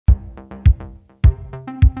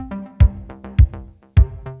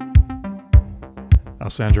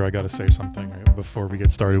Sandra, I got to say something right before we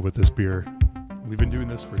get started with this beer. We've been doing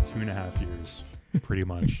this for 2.5 years, pretty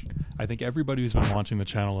much. I think everybody who's been watching the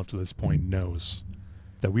channel up to this point knows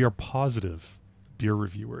that we are positive beer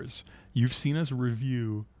reviewers. You've seen us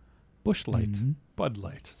review Busch Light, Bud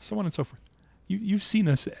Light, so on and so forth. You've seen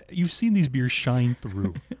these beers shine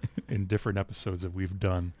through in different episodes that we've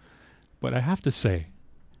done. But I have to say,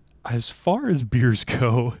 as far as beers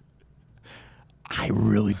go, I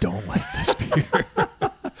really don't like this beer.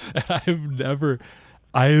 And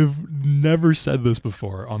I've never said this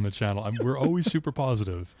before on the channel. We're always super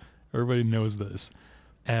positive. Everybody knows this.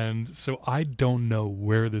 And so I don't know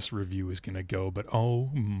where this review is going to go, but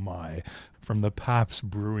oh my, from the Pabst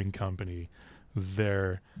Brewing Company,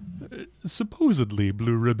 their supposedly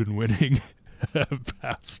Blue Ribbon winning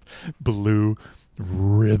Pabst Blue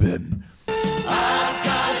Ribbon. I've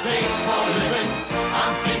got a taste for ribbon.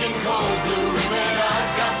 I'm thinking cold Blue Ribbon.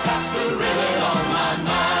 I've got Pabst Blue Ribbon on my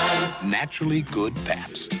mind. Naturally good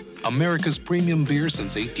Pabst. America's premium beer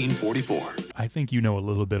since 1844. I think you know a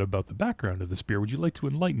little bit about the background of this beer. Would you like to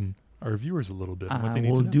enlighten our viewers a little bit on what they need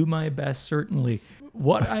to know? I will do my best, certainly.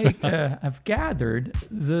 What I have gathered,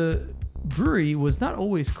 the brewery was not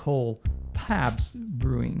always called Pabst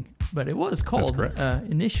Brewing, but it was called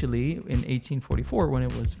initially in 1844 when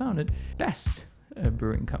it was founded, Best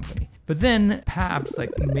Brewing Company. But then Pabst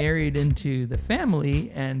married into the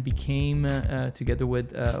family and became together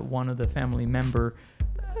with one of the family member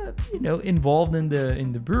involved in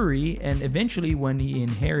the brewery, and eventually when he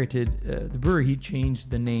inherited the brewery, he changed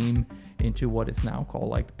the name into what is now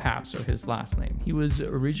called Pabst, or his last name. He was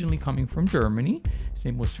originally coming from Germany. His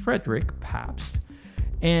name was Frederick Pabst,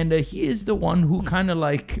 and he is the one who kind of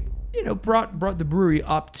brought the brewery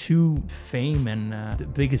up to fame and the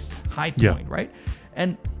biggest high point, right?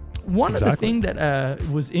 And one of the things that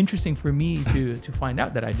was interesting for me to find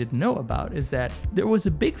out that I didn't know about is that there was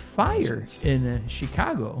a big fire in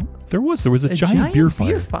Chicago. There was a giant beer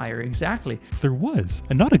fire. Exactly. There was,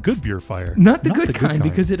 and not a good beer fire. Not the good kind,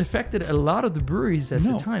 because it affected a lot of the breweries at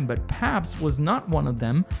the time, but Pabst was not one of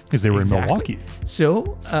them. Because they were in Milwaukee. So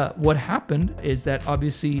what happened is that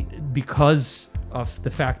obviously because of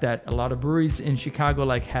the fact that a lot of breweries in Chicago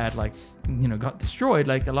got destroyed,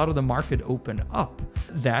 a lot of the market opened up,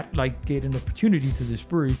 that gave an opportunity to this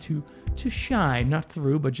brewery to shine, not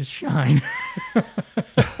through, but just shine.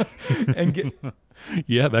 And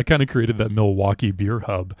yeah, that kind of created that Milwaukee beer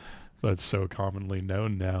hub that's so commonly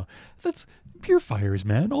known now. That's beer fires,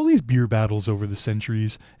 man. All these beer battles over the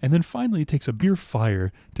centuries, and then finally it takes a beer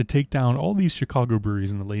fire to take down all these Chicago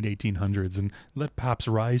breweries in the late 1800s and let Pabst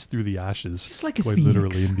rise through the ashes, just like a quite phoenix,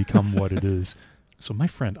 literally, and become what it is. So my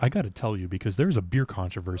friend, I got to tell you, because there's a beer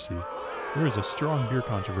controversy. There is a strong beer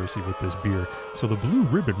controversy with this beer. So the Blue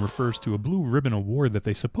Ribbon refers to a Blue Ribbon award that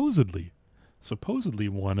they supposedly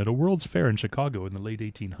won at a World's Fair in Chicago in the late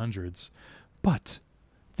 1800s. But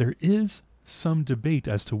there is some debate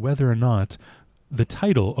as to whether or not the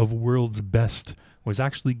title of World's Best was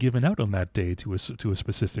actually given out on that day to a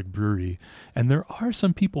specific brewery. And there are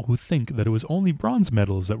some people who think that it was only bronze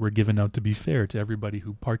medals that were given out to be fair to everybody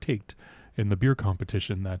who partaked in the beer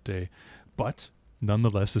competition that day. But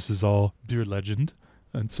nonetheless, this is all beer legend,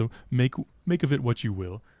 and so make of it what you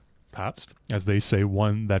will. Pabst, as they say,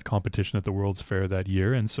 won that competition at the World's Fair that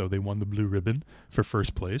year, and so they won the Blue Ribbon for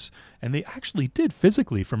first place. And they actually did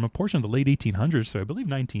physically, from a portion of the late 1800s to I believe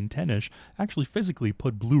 1910-ish, actually physically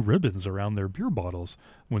put blue ribbons around their beer bottles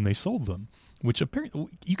when they sold them, which apparently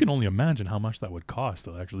you can only imagine how much that would cost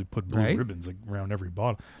to actually put blue ribbons around every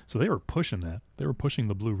bottle. So they were pushing that. They were pushing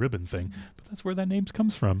the Blue Ribbon thing. But that's where that name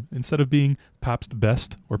comes from. Instead of being Pabst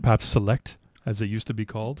Best or Pabst Select, as it used to be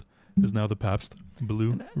called, is now the Pabst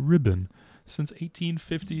Blue Ribbon since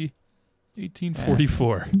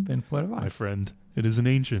 1844. Been quite a while, my friend. It is an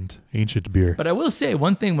ancient beer. But I will say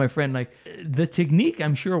one thing, my friend, the technique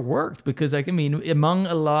I'm sure worked, because among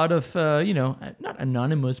a lot of not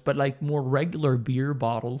anonymous but more regular beer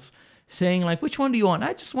bottles, saying which one do you want?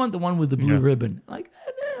 I just want the one with the blue ribbon.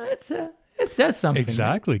 It says something.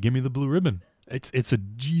 Exactly. Right? Give me the Blue Ribbon. It's a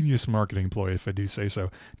genius marketing ploy, if I do say so.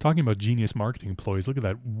 Talking about genius marketing ploys, look at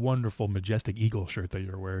that wonderful, majestic eagle shirt that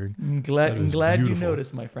you're wearing. I'm glad you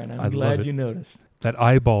noticed, my friend. I'm glad you noticed. That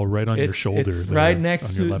eyeball right on your shoulder. It's right next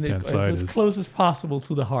on to your left-hand side. It's as close as possible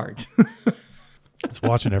to the heart. It's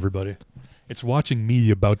watching everybody. It's watching me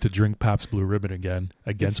about to drink Pabst Blue Ribbon again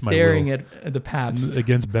against my will. Staring at the Pabst.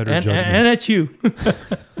 Against better judgment. And at you.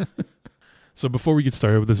 So before we get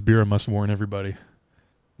started with this beer, I must warn everybody.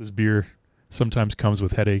 This beer sometimes comes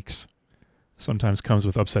with headaches, sometimes comes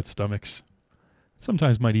with upset stomachs,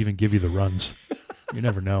 sometimes might even give you the runs. You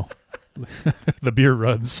never know. The beer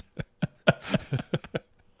runs.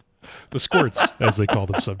 The squirts, as they call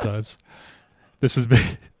them sometimes. This has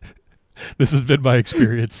been my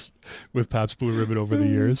experience with Pabst Blue Ribbon over the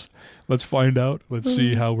years. Let's find out. Let's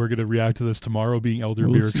see how we're going to react to this tomorrow, being elder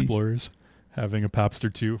beer explorers, having a Pabst or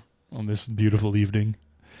two on this beautiful evening.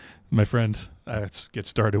 My friend, let's get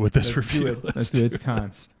started with this review. Let's do it. It's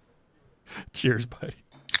time. Cheers, buddy.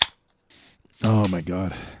 Oh, my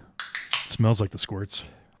God. It smells like the squirts.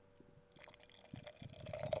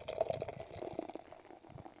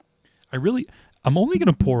 I'm only going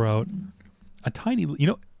to pour out a tiny,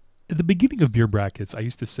 at the beginning of beer brackets, I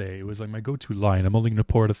used to say, it was like my go-to line, I'm only going to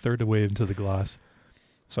pour it a third away into the glass.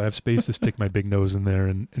 So I have space to stick my big nose in there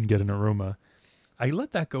and get an aroma. I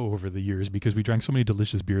let that go over the years because we drank so many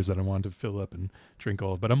delicious beers that I wanted to fill up and drink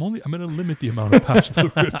all of. But I'm going to limit the amount of Pabst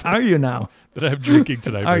Blue Ribbon Are you now? that I'm drinking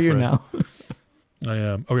tonight, Are you now? I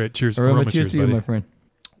am. Okay, cheers. Aroma cheers to you, buddy. my friend.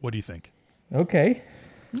 What do you think? Okay.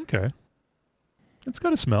 It's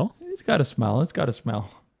got a smell. It's got a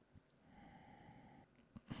smell.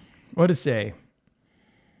 What to say?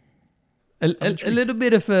 A little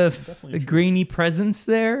bit of a grainy presence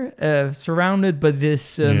there, surrounded by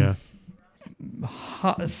this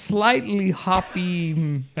slightly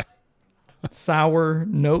hoppy, sour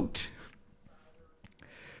note.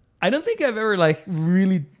 I don't think I've ever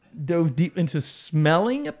really dove deep into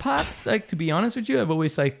smelling a Pabst. To be honest with you, I've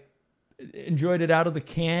always enjoyed it out of the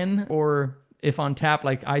can, or if on tap,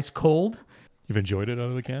 ice cold. You've enjoyed it out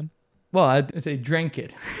of the can? Well, I'd say drank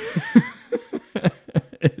it.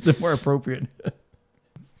 Is more appropriate.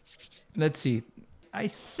 Let's see.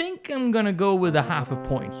 I think I'm going to go with a half a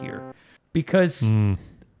point here. Because... 0.5?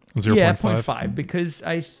 Yeah, 0.5. Because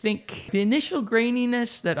I think the initial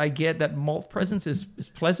graininess that I get, that malt presence is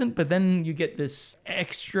pleasant, but then you get this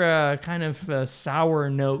extra kind of sour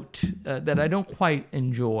note that I don't quite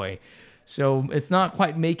enjoy. So it's not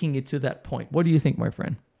quite making it to that point. What do you think, my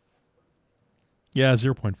friend? Yeah,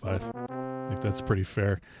 0.5. I think that's pretty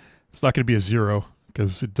fair. It's not going to be a 0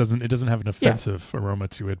 because it doesn't have an offensive aroma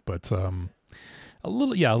to it, but a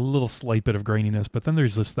little slight bit of graininess. But then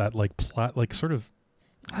there's this that sort of,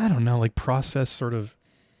 I don't know, processed sort of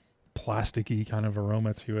plasticky kind of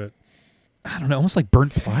aroma to it. I don't know, almost like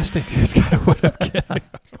burnt plastic is kind of what I'm getting.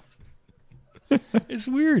 It's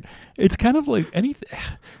weird. It's kind of like anything.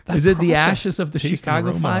 Is it the ashes of the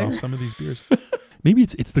Chicago fire? Some of these beers. Maybe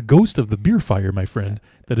it's the ghost of the beer fire, my friend,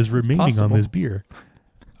 that is remaining on this beer.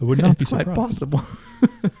 I would not be surprised. Quite possible.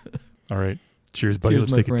 All right. Cheers, buddy.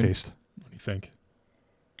 Cheers, Let's take friend. a taste. What do you think?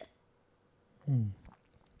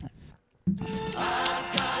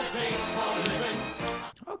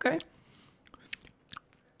 Okay.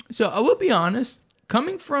 So I will be honest.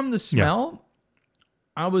 Coming from the smell,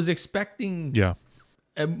 I was expecting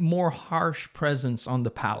a more harsh presence on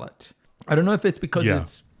the palate. I don't know if it's because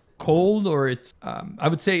it's cold or it's... I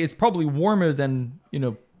would say it's probably warmer than,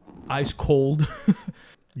 ice cold.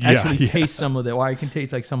 Taste some of or I can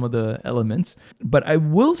taste some of the elements. But I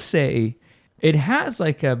will say it has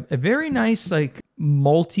a very nice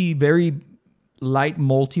malty, very light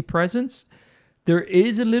malty presence. There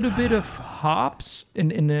is a little bit of hops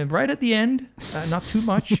in right at the end, not too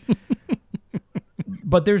much.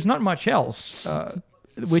 But there's not much else,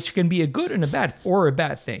 which can be a good and a bad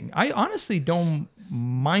thing. I honestly don't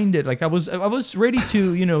mind it. I was ready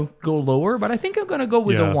to go lower, but I think I'm gonna go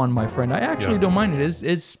with the 1, my friend. I actually don't mind it.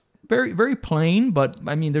 It's very, very plain, but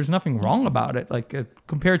I mean there's nothing wrong about it.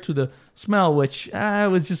 Compared to the smell, which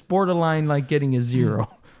was just borderline getting a 0.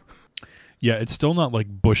 Yeah, it's still not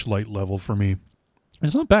Busch Light level for me.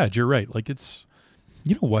 It's not bad. You're right. It's,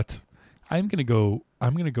 you know what? I'm gonna go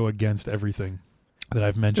against everything that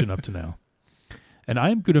I've mentioned up to now, and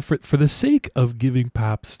I'm gonna for the sake of giving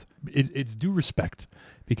Pabst its due respect,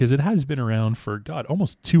 because it has been around for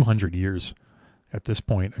almost 200 years at this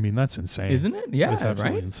point. I mean, that's insane, isn't it? Yeah, it's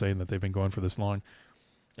absolutely insane that they've been going for this long.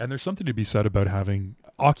 And there's something to be said about having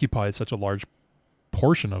occupied such a large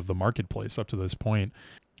portion of the marketplace up to this point.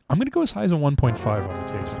 I'm going to go as high as a 1.5 on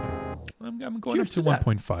the taste. I'm going up to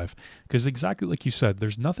 1.5 because exactly like you said,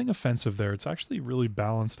 there's nothing offensive there. It's actually really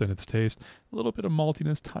balanced in its taste. A little bit of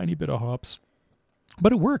maltiness, tiny bit of hops,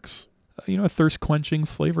 but it works. A thirst-quenching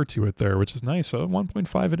flavor to it there, which is nice. So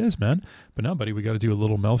 1.5 it is, man. But now, buddy, we got to do a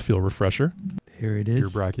little mouthfeel refresher. Here it is. Beer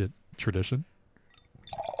bracket tradition.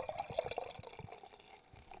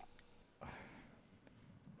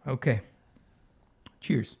 Okay.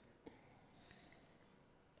 Cheers.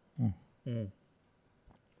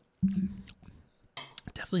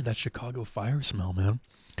 Definitely that Chicago fire smell, man.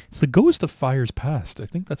 It's the ghost of fires past. I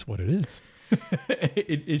think that's what it is.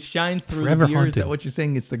 it shines through Forever the beer. haunted. Is that what you're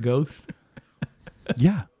saying? It's the ghost?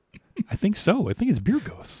 Yeah, I think so. I think it's beer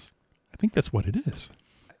ghosts. I think that's what it is.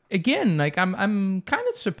 again, like I'm kind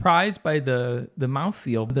of surprised by the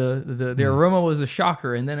mouthfeel. The aroma was a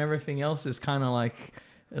shocker, and then everything else is kind of like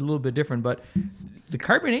a little bit different. But the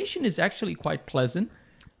carbonation is actually quite pleasant.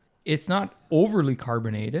 It's not overly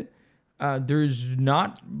carbonated. There's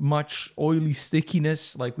not much oily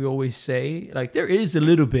stickiness, like we always say. Like there is a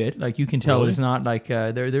little bit, like you can tell. Really? It's not like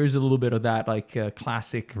there's a little bit of that like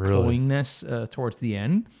classic cloyingness towards the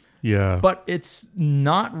end. Yeah. But it's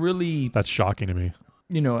not really, That's shocking to me.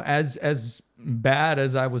 as bad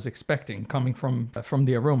as I was expecting coming from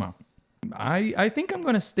the aroma. I think I'm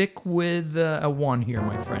gonna stick with a 1 here,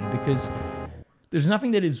 my friend, because there's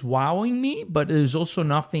nothing that is wowing me, but there's also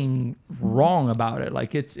nothing wrong about it.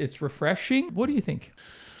 Like it's refreshing. What do you think?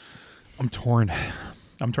 I'm torn.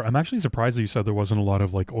 I'm actually surprised that you said there wasn't a lot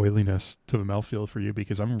of like oiliness to the mouthfeel for you,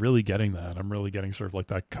 because I'm really getting that. I'm really getting sort of like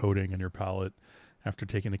that coating in your palate after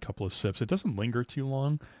taking a couple of sips. It doesn't linger too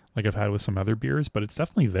long like I've had with some other beers, but it's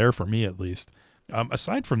definitely there for me at least.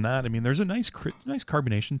 Aside from that, I mean, there's a nice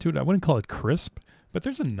carbonation to it. I wouldn't call it crisp, but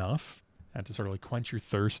there's enough to sort of like quench your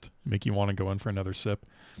thirst, make you want to go in for another sip.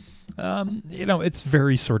 It's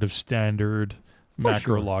very sort of standard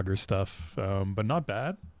macro lager stuff, but not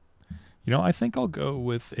bad. I think I'll go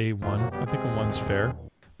with a 1. I think a 1's fair.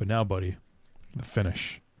 But now, buddy, the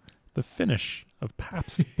finish of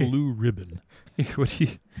Pabst Blue Ribbon. What do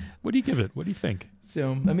you give it? What do you think?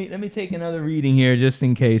 So let me take another reading here just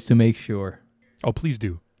in case to make sure. Oh, please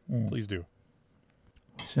do. Please do.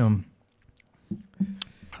 So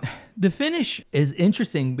the finish is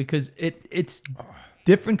interesting because it's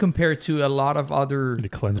different compared to a lot of other To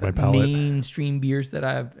cleanse my palate. mainstream beers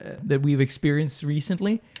that we've experienced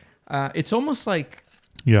recently. It's almost like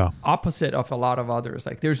opposite of a lot of others.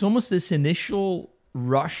 Like there's almost this initial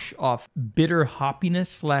rush of bitter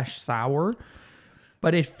hoppiness / sour,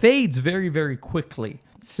 but it fades very, very quickly.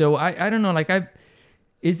 So I don't know, like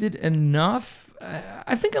is it enough?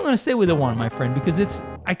 I think I'm going to stay with a 1, my friend, because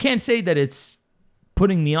I can't say that it's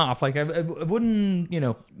putting me off. Like I wouldn't,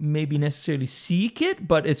 maybe necessarily seek it,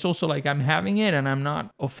 but it's also like I'm having it and I'm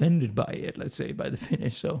not offended by it, let's say, by the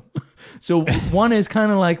finish. So 1 is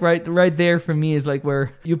kind of like right there for me is like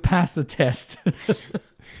where you pass the test.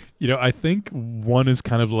 I think 1 is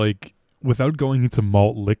kind of like, without going into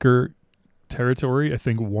malt liquor territory, I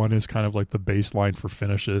think 1 is kind of like the baseline for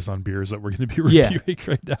finishes on beers that we're going to be reviewing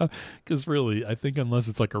right now. Because really, I think unless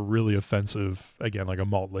it's like a really offensive, again, like a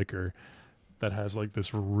malt liquor that has like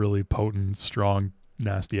this really potent, strong,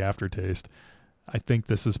 nasty aftertaste, I think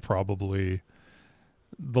this is probably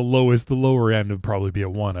the lower end would probably be a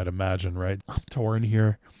 1, I'd imagine, right? I'm torn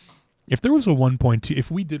here. If there was a 1.2,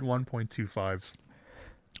 if we did 1.25s,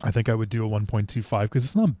 I think I would do a 1.25 because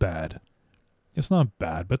it's not bad. It's not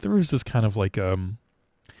bad, but there was just kind of like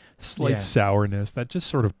slight sourness, that just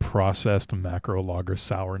sort of processed macro lager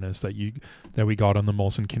sourness that we got on the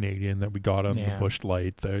Molson Canadian, that we got on the Busch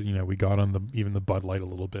Light, that we got on even the Bud Light a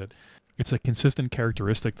little bit. It's a consistent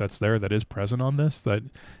characteristic that's there, that is present on this, that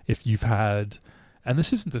if you've had, and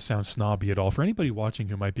this isn't to sound snobby at all, for anybody watching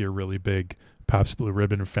who might be a really big Pabst Blue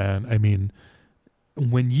Ribbon fan, I mean,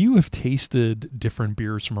 when you have tasted different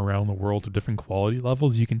beers from around the world to different quality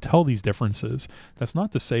levels, you can tell these differences. That's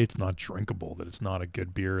not to say it's not drinkable, that it's not a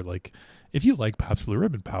good beer. Like, if you like Pabst Blue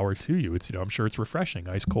Ribbon, power to you. It's, I'm sure it's refreshing,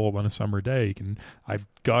 ice cold on a summer day.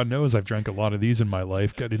 God knows I've drank a lot of these in my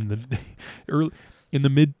life. Got in the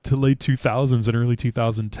mid to late 2000s and early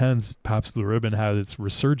 2010s, Pabst Blue Ribbon had its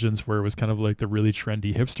resurgence where it was kind of like the really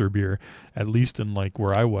trendy hipster beer, at least in like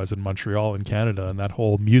where I was in Montreal in Canada, and that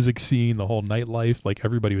whole music scene, the whole nightlife, like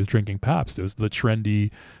everybody was drinking Pabst. It was the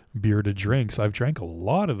trendy beer to drink. So I've drank a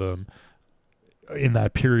lot of them in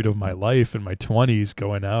that period of my life in my 20s,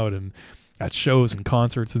 going out and at shows and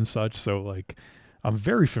concerts and such. So like I'm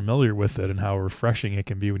very familiar with it and how refreshing it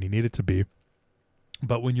can be when you need it to be.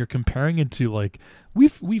 But when you're comparing it to like,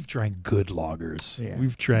 we've drank good lagers. Yeah.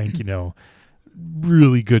 We've drank,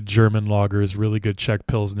 really good German lagers, really good Czech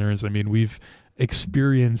Pilsners. I mean, we've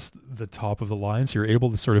experienced the top of the line. So you're able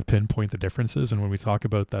to sort of pinpoint the differences. And when we talk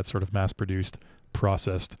about that sort of mass-produced,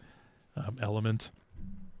 processed element,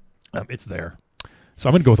 it's there. So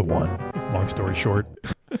I'm going to go with a 1. Long story short.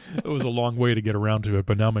 It was a long way to get around to it.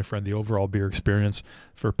 But now, my friend, the overall beer experience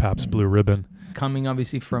for Pabst Blue Ribbon, coming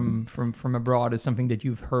obviously from abroad, is something that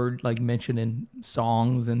you've heard like mentioned in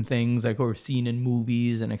songs and things, like, or seen in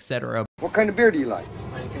movies and etc. What kind of beer do you like?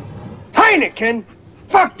 Heineken?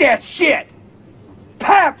 Fuck that shit!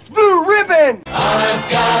 Pabst Blue Ribbon! I've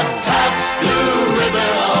got Pabst Blue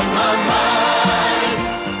Ribbon on my mind.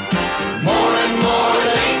 More and more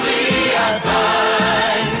lately I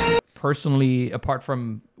find. Personally, apart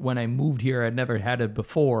from when I moved here, I'd never had it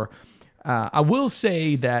before. I will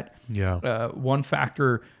say that one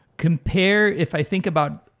factor, if I think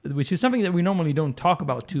about, which is something that we normally don't talk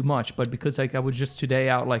about too much, but because I was just today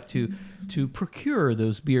out to procure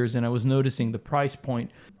those beers and I was noticing the price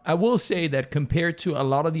point, I will say that compared to a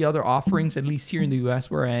lot of the other offerings, at least here in the US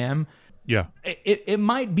where I am, it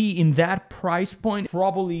might be in that price point,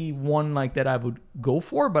 probably one like that I would go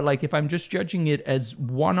for. But like if I'm just judging it as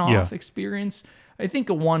one-off experience, I think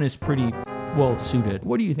a 1 is pretty well suited.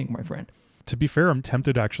 What do you think, my friend? To be fair, I'm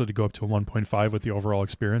tempted actually to go up to a 1.5 with the overall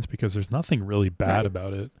experience because there's nothing really bad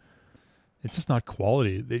about it. It's just not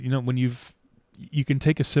quality. You know, when you can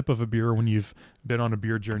take a sip of a beer when you've been on a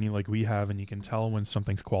beer journey like we have, and you can tell when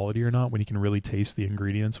something's quality or not, when you can really taste the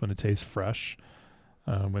ingredients, when it tastes fresh,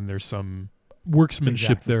 when there's some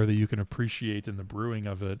workmanship there that you can appreciate in the brewing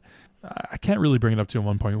of it. I can't really bring it up to a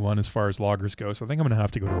 1.1 as far as lagers go, so I think I'm going to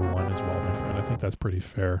have to go to a 1 as well, my friend. I think that's pretty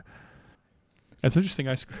fair. That's interesting.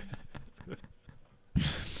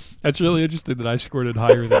 That's really interesting that I scored it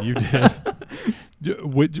higher than you did.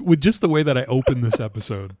 With just the way that I opened this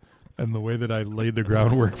episode and the way that I laid the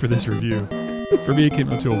groundwork for this review, for me it came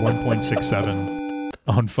out to a 1.67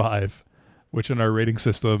 on 5, which in our rating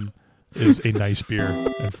system is a nice beer.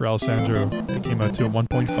 And for Alessandro, it came out to a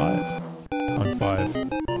 1.5 on 5,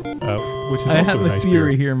 which is also a nice beer. I have a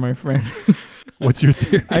theory here, my friend. What's your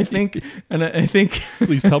theory? I think.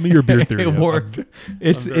 Please tell me your beer theory. It worked.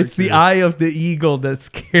 It's the eye of the eagle that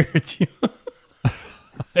scared you.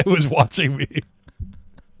 It was watching me.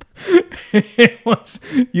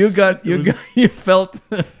 You felt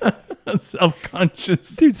self-conscious.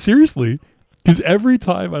 Dude, seriously. Because every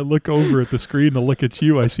time I look over at the screen to look at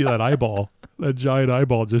you, I see that eyeball, that giant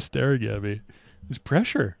eyeball just staring at me. There's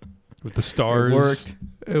pressure with the stars.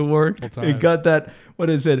 It worked. It got that,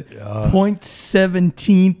 what is it,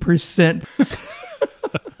 0.17%.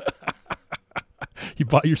 You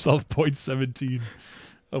bought yourself 0.17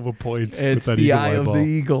 of a point. It's with that the eye of the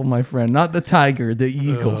eagle, my friend. Not the tiger, the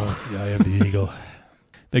eagle. It's the eye of the eagle.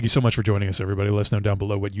 Thank you so much for joining us, everybody. Let us know down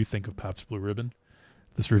below what you think of Pabst Blue Ribbon.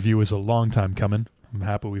 This review is a long time coming. I'm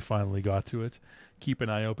happy we finally got to it. Keep an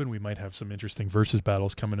eye open. We might have some interesting versus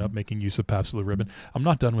battles coming up making use of Pabst Blue Ribbon. I'm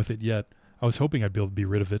not done with it yet. I was hoping I'd be able to be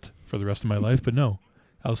rid of it for the rest of my life, but no.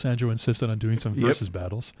 Alessandro insisted on doing some versus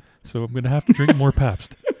battles, so I'm going to have to drink more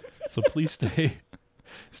Pabst. So please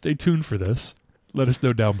stay tuned for this. Let us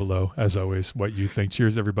know down below, as always, what you think.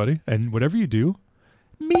 Cheers, everybody. And whatever you do,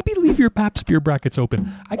 maybe leave your Pabst beer brackets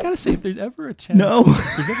open. I got to say, if there's ever a chance. No,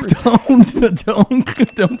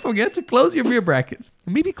 don't forget to close your beer brackets.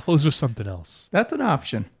 Maybe close with something else. That's an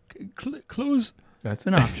option. Close. That's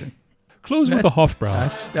an option. Close with a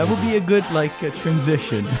Hofbrau. That would be a good,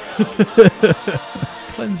 transition.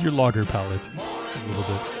 Cleanse your lager palate a little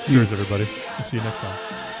bit. Cheers, everybody. We'll see you next time.